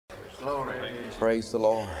Glory. Praise the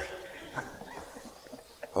Lord.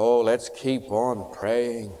 Oh, let's keep on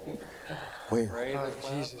praying. We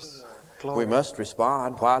must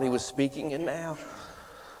respond while he was speaking and now.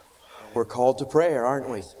 We're called to prayer, aren't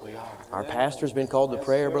we? We are. Our pastor's been called to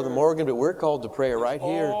prayer, Brother Morgan, but we're called to prayer right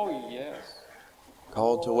here. Oh, yes.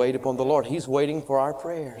 Called to wait upon the Lord. He's waiting for our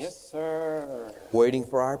prayers. Yes, sir. Waiting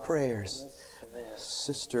for our prayers.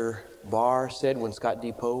 Sister Barr said when Scott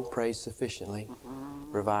Depot prays sufficiently,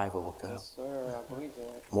 revival will come. Yes, sir. I believe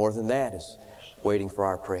that. More than that is waiting for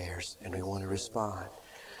our prayers, and we want to respond.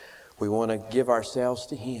 We want to give ourselves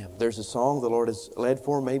to Him. There's a song the Lord has led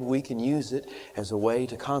for. Maybe we can use it as a way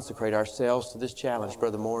to consecrate ourselves to this challenge,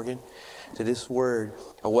 Brother Morgan, to this word,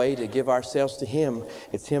 a way to give ourselves to Him.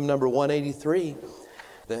 It's hymn number 183.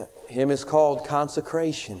 The hymn is called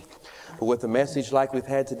Consecration. But with a message like we've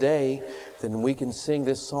had today, then we can sing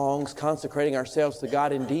this song, consecrating ourselves to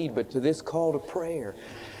God indeed, but to this call to prayer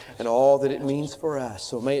and all that it means for us.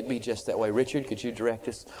 So may it be just that way. Richard, could you direct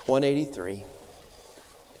us? 183.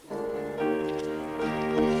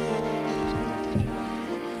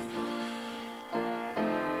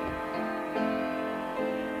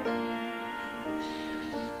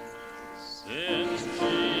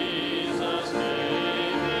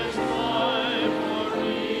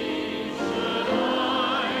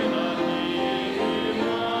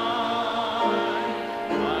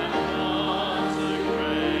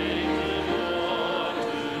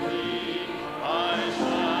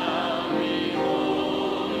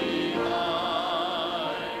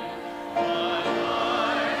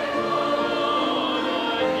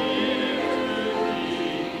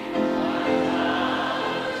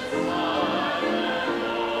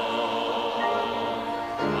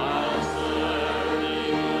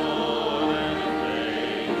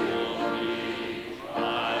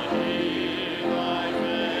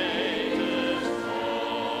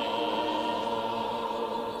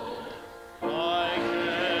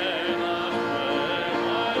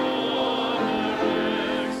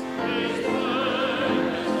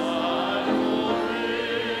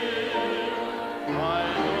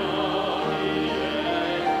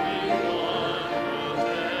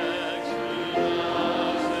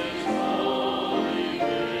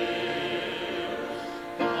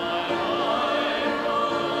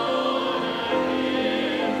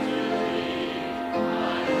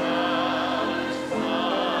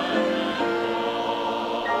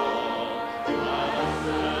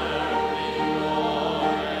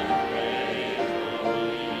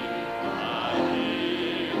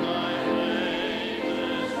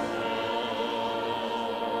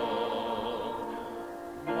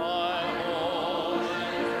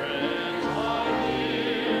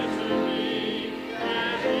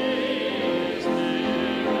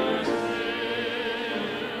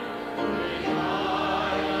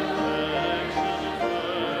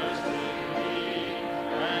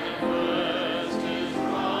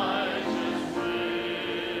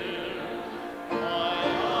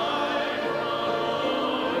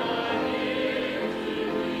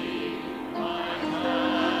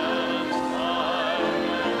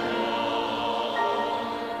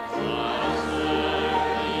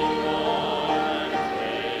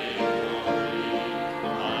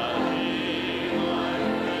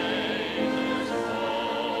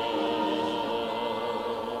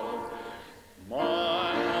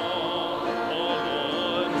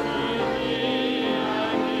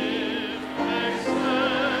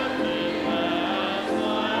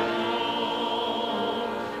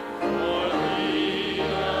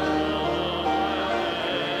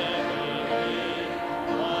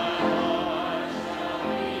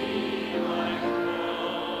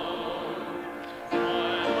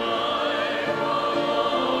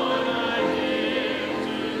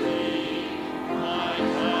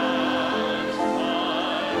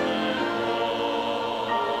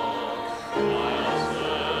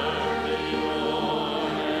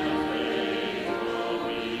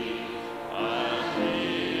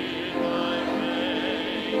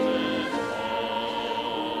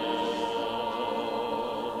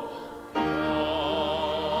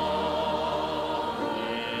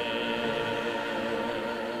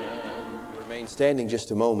 Standing just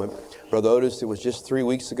a moment. Brother Otis, it was just 3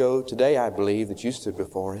 weeks ago today, I believe, that you stood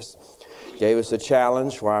before us. Gave us a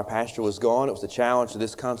challenge while our pastor was gone. It was a challenge to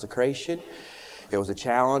this consecration. It was a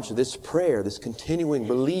challenge to this prayer, this continuing,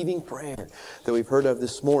 believing prayer that we've heard of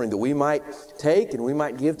this morning, that we might take and we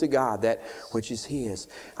might give to God that which is His.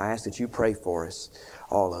 I ask that you pray for us.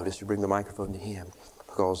 All, Otis, you bring the microphone to him,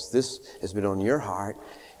 because this has been on your heart,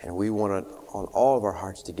 and we want it on all of our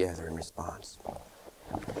hearts together in response.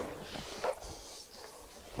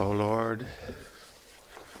 Oh Lord,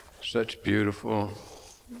 such beautiful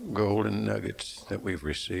golden nuggets that we've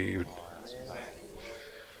received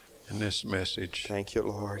in this message. Thank you,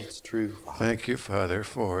 Lord. It's true. Thank you, Father,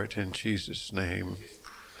 for it in Jesus' name.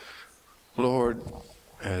 Lord,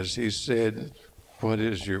 as he said, what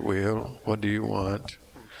is your will? What do you want?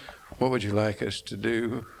 What would you like us to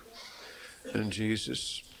do? And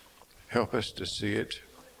Jesus, help us to see it.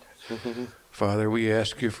 Father, we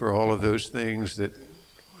ask you for all of those things that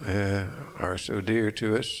are so dear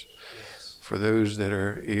to us, for those that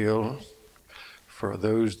are ill, for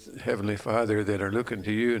those, Heavenly Father, that are looking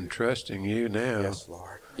to you and trusting you now. Yes,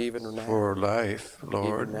 Lord. Even now. For life,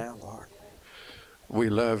 Lord. Even now, Lord. We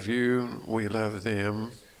love you. We love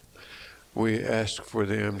them. We ask for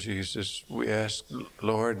them, Jesus. We ask,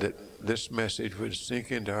 Lord, that this message would sink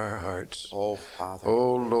into our hearts. Oh, Father.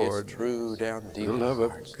 Oh, Lord. It's true down deep. The love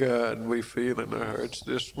of God we feel in our hearts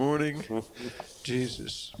this morning.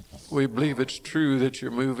 Jesus, we believe it's true that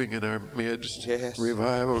you're moving in our midst. Yes.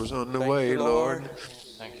 Revival is on the Thank way, you, Lord.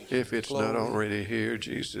 Thank you. If it's not already here,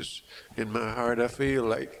 Jesus, in my heart I feel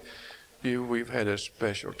like we've had a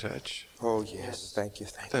special touch. Oh, yes. Thank you.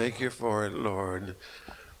 Thank you for it, Lord.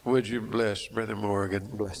 Would you bless Brother Morgan?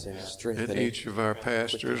 Bless him, strengthen and each of our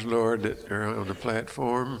pastors, Lord, that are on the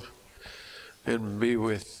platform, and be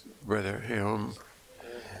with Brother Helm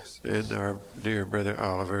and our dear Brother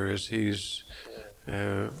Oliver as he's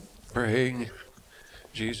praying.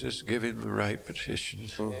 Jesus, give him the right petition.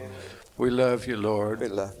 We love you, Lord. We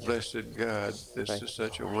love you. Blessed God, this is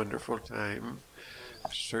such a wonderful time.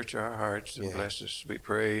 Search our hearts and bless us, we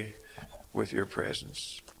pray, with your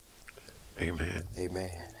presence. Amen. Amen.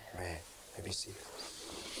 Amen. Let me see.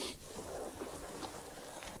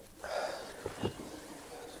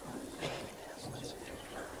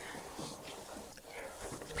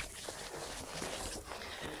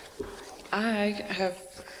 I have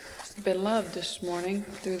been loved this morning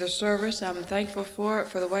through the service. I'm thankful for it,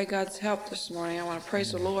 for the way God's helped this morning. I want to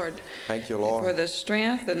praise the Lord. Thank you, Lord. For the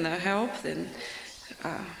strength and the help. And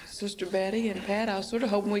Sister Betty and Pat, I was sort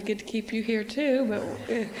of hoping we'd get to keep you here too, but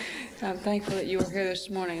I'm thankful that you were here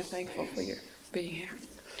this morning. I'm thankful for your being here.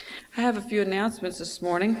 I have a few announcements this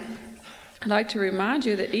morning. I'd like to remind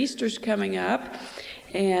you that Easter's coming up,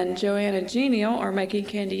 and Joanne and Genial are making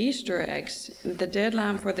candy Easter eggs. The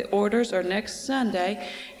deadline for the orders are next Sunday,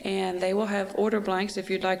 and they will have order blanks if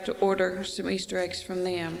you'd like to order some Easter eggs from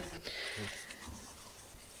them.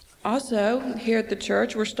 Also, here at the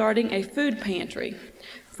church, we're starting a food pantry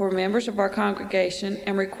for members of our congregation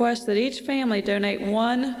and request that each family donate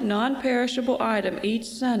one non-perishable item each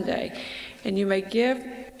Sunday, and you may give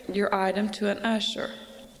your item to an usher.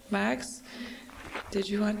 Max, did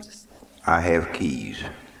you want to? I have keys.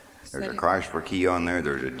 There's a Chrysler key on there.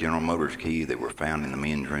 There's a General Motors key that were found in the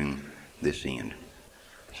men's room this end.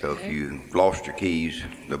 So if you lost your keys,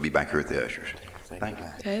 they'll be back here at the ushers. Thank you.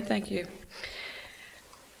 Okay, thank you.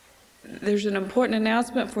 There's an important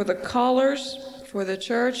announcement for the callers for the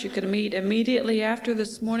church. You can meet immediately after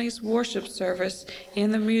this morning's worship service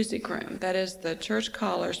in the music room. That is the church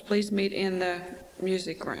callers. Please meet in the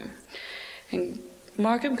music room. And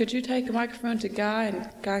Markham, could you take the microphone to Guy, and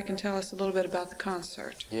Guy can tell us a little bit about the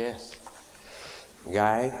concert. Yes.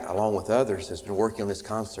 Guy, along with others, has been working on this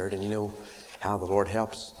concert, and you know how the Lord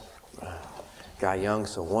helps Guy Young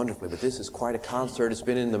so wonderfully. But this is quite a concert. It's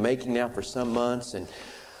been in the making now for some months, and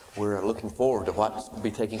we're looking forward to what will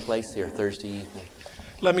be taking place here Thursday evening.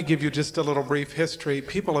 Let me give you just a little brief history.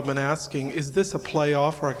 People have been asking, is this a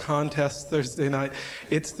playoff or a contest Thursday night?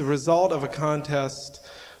 It's the result of a contest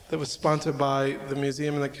that was sponsored by the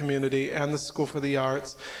Museum and the Community and the School for the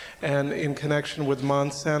Arts, and in connection with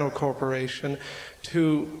Monsanto Corporation,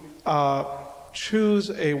 to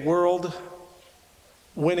choose a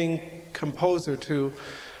world-winning composer to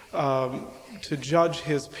judge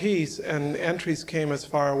his piece, and entries came as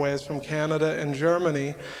far away as from Canada and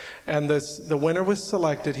Germany, and the winner was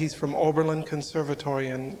selected. He's from Oberlin Conservatory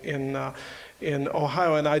in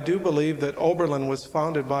Ohio, and I do believe that Oberlin was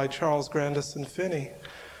founded by Charles Grandison Finney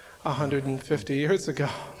 150 years ago.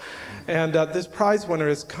 And this prize winner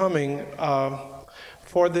is coming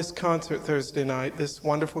for this concert Thursday night, this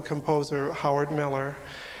wonderful composer, Howard Miller,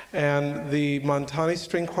 and the Montani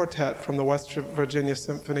String Quartet from the West Virginia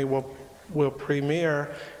Symphony will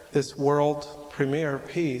premiere this world premiere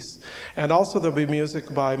piece. And also there'll be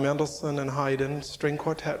music by Mendelssohn and Haydn, string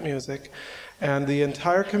quartet music. And the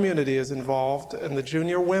entire community is involved, and the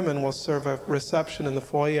junior women will serve a reception in the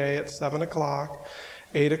foyer at 7 o'clock.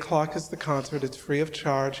 8 o'clock is the concert. It's free of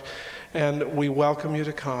charge, and we welcome you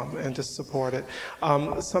to come and to support it.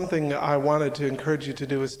 Something I wanted to encourage you to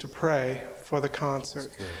do is to pray for the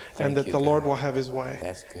concert, Thank and that you, the Lord God. will have his way.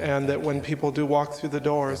 That's good. And that Thank when you. people do walk through the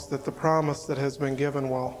doors, that the promise that has been given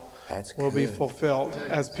will be good. fulfilled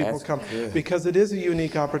as people That's come. good. Because it is a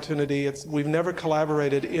unique opportunity. We've never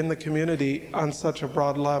collaborated in the community on such a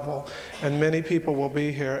broad level, and many people will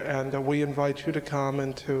be here, and we invite you to come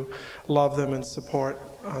and to love them and support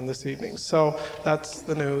on this evening. So that's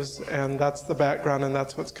the news, and that's the background, and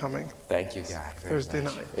that's what's coming. Thank you, God. very Thursday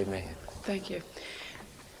much. night. Amen. Thank you.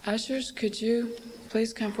 Ushers, could you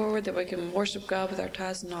please come forward that we can worship God with our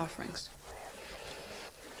tithes and offerings?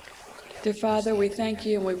 Dear Father, we thank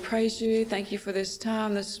you and we praise you. Thank you for this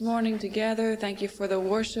time this morning together. Thank you for the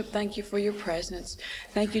worship. Thank you for your presence.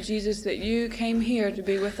 Thank you, Jesus, that you came here to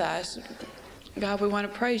be with us. God, we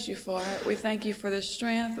want to praise you for it. We thank you for the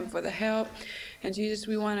strength and for the help. And Jesus,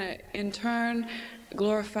 we want to, in turn,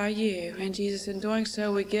 glorify you. And Jesus, in doing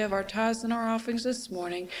so, we give our tithes and our offerings this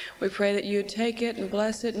morning. We pray that you would take it and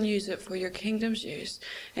bless it and use it for your kingdom's use.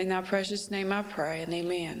 In thy precious name I pray, and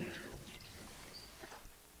amen.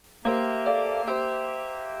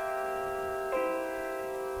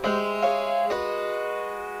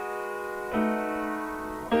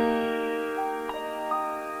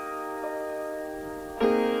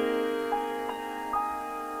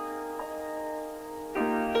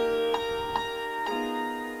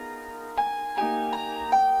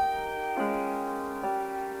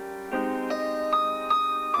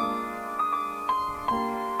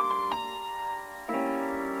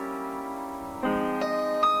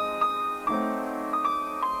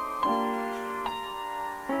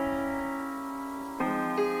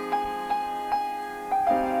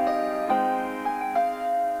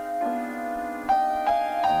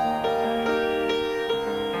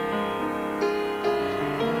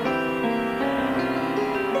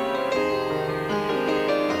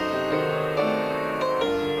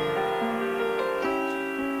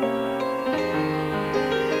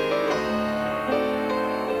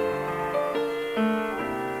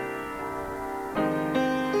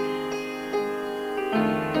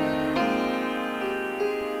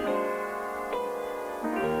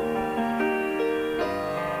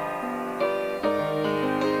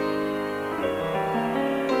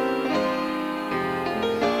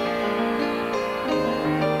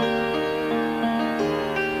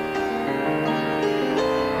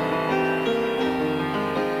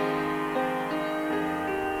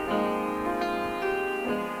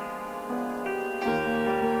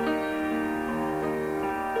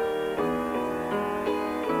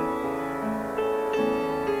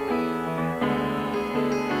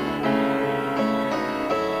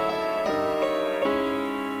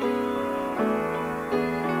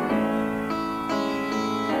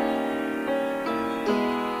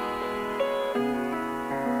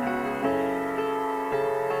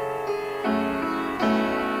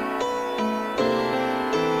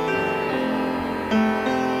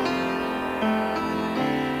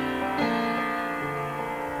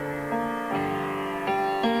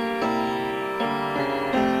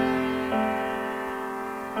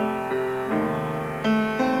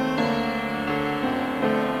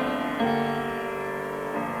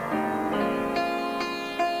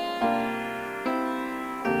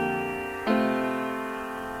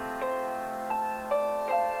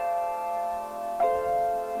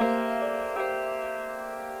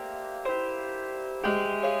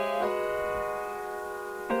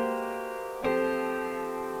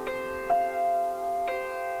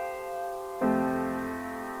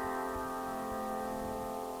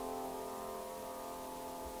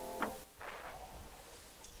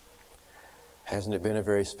 Hasn't it been a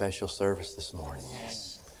very special service this morning?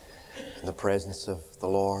 In the presence of the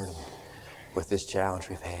Lord, with this challenge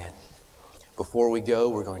we've had. Before we go,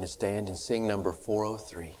 we're going to stand and sing number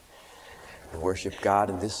 403 and worship God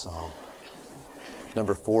in this song.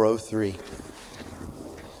 Number 403.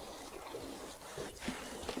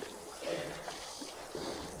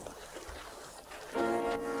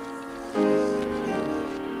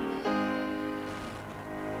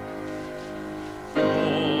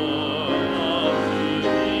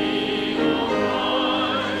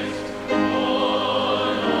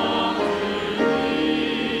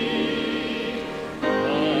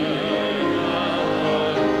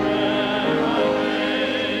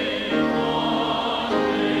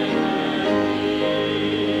 Thank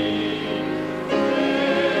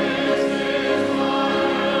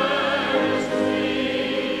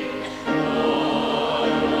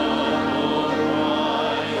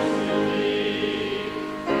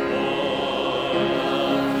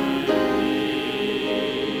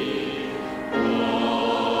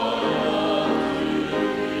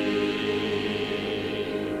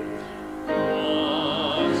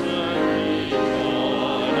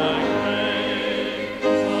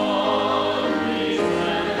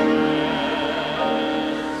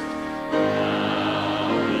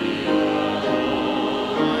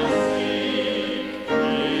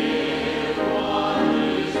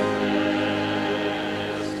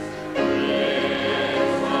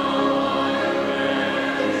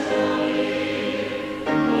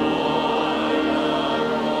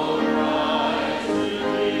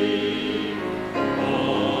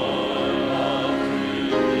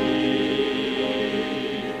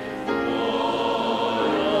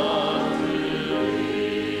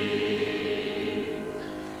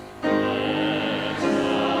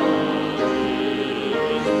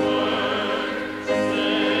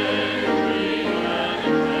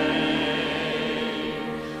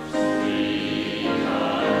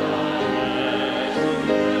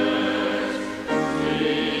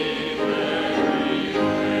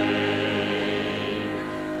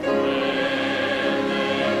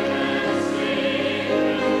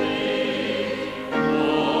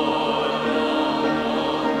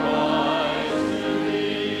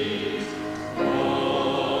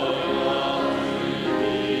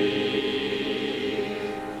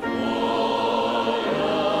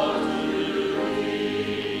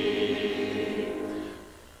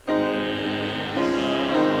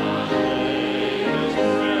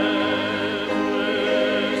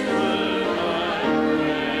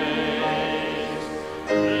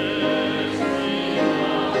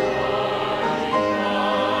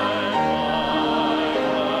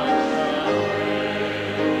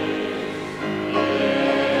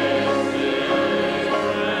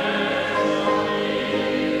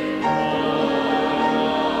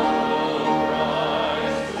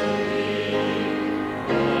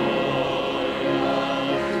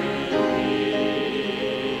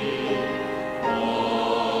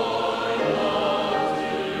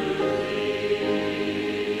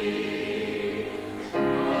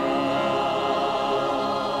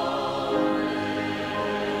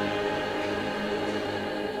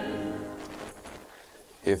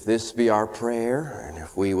if this be our prayer, and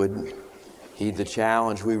if we would heed the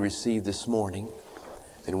challenge we received this morning,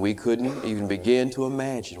 then we couldn't even begin to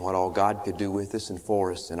imagine what all God could do with us and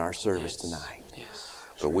for us in our service tonight.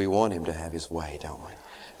 But we want Him to have His way, don't we?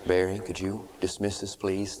 Barry, could you dismiss us,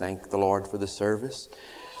 please? Thank the Lord for the service.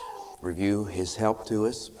 Review His help to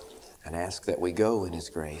us and ask that we go in His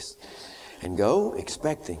grace. And go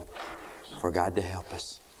expecting for God to help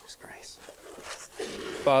us. His grace.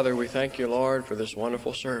 Father, we thank you, Lord, for this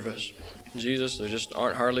wonderful service. Jesus, there just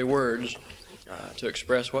aren't hardly words to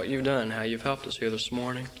express what you've done, how you've helped us here this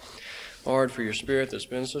morning. Lord, for your Spirit that's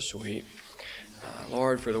been so sweet.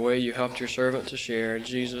 Lord, for the way you helped your servant to share.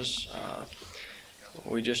 Jesus,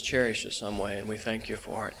 we just cherish it some way, and we thank you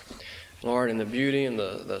for it. Lord, in the beauty and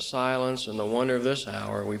the silence and the wonder of this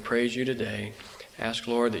hour, we praise you today. Ask,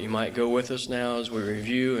 Lord, that you might go with us now as we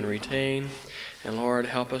review and retain. And Lord,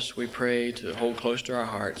 help us, we pray, to hold close to our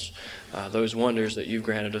hearts those wonders that you've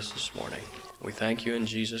granted us this morning. We thank you in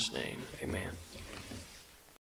Jesus' name. Amen.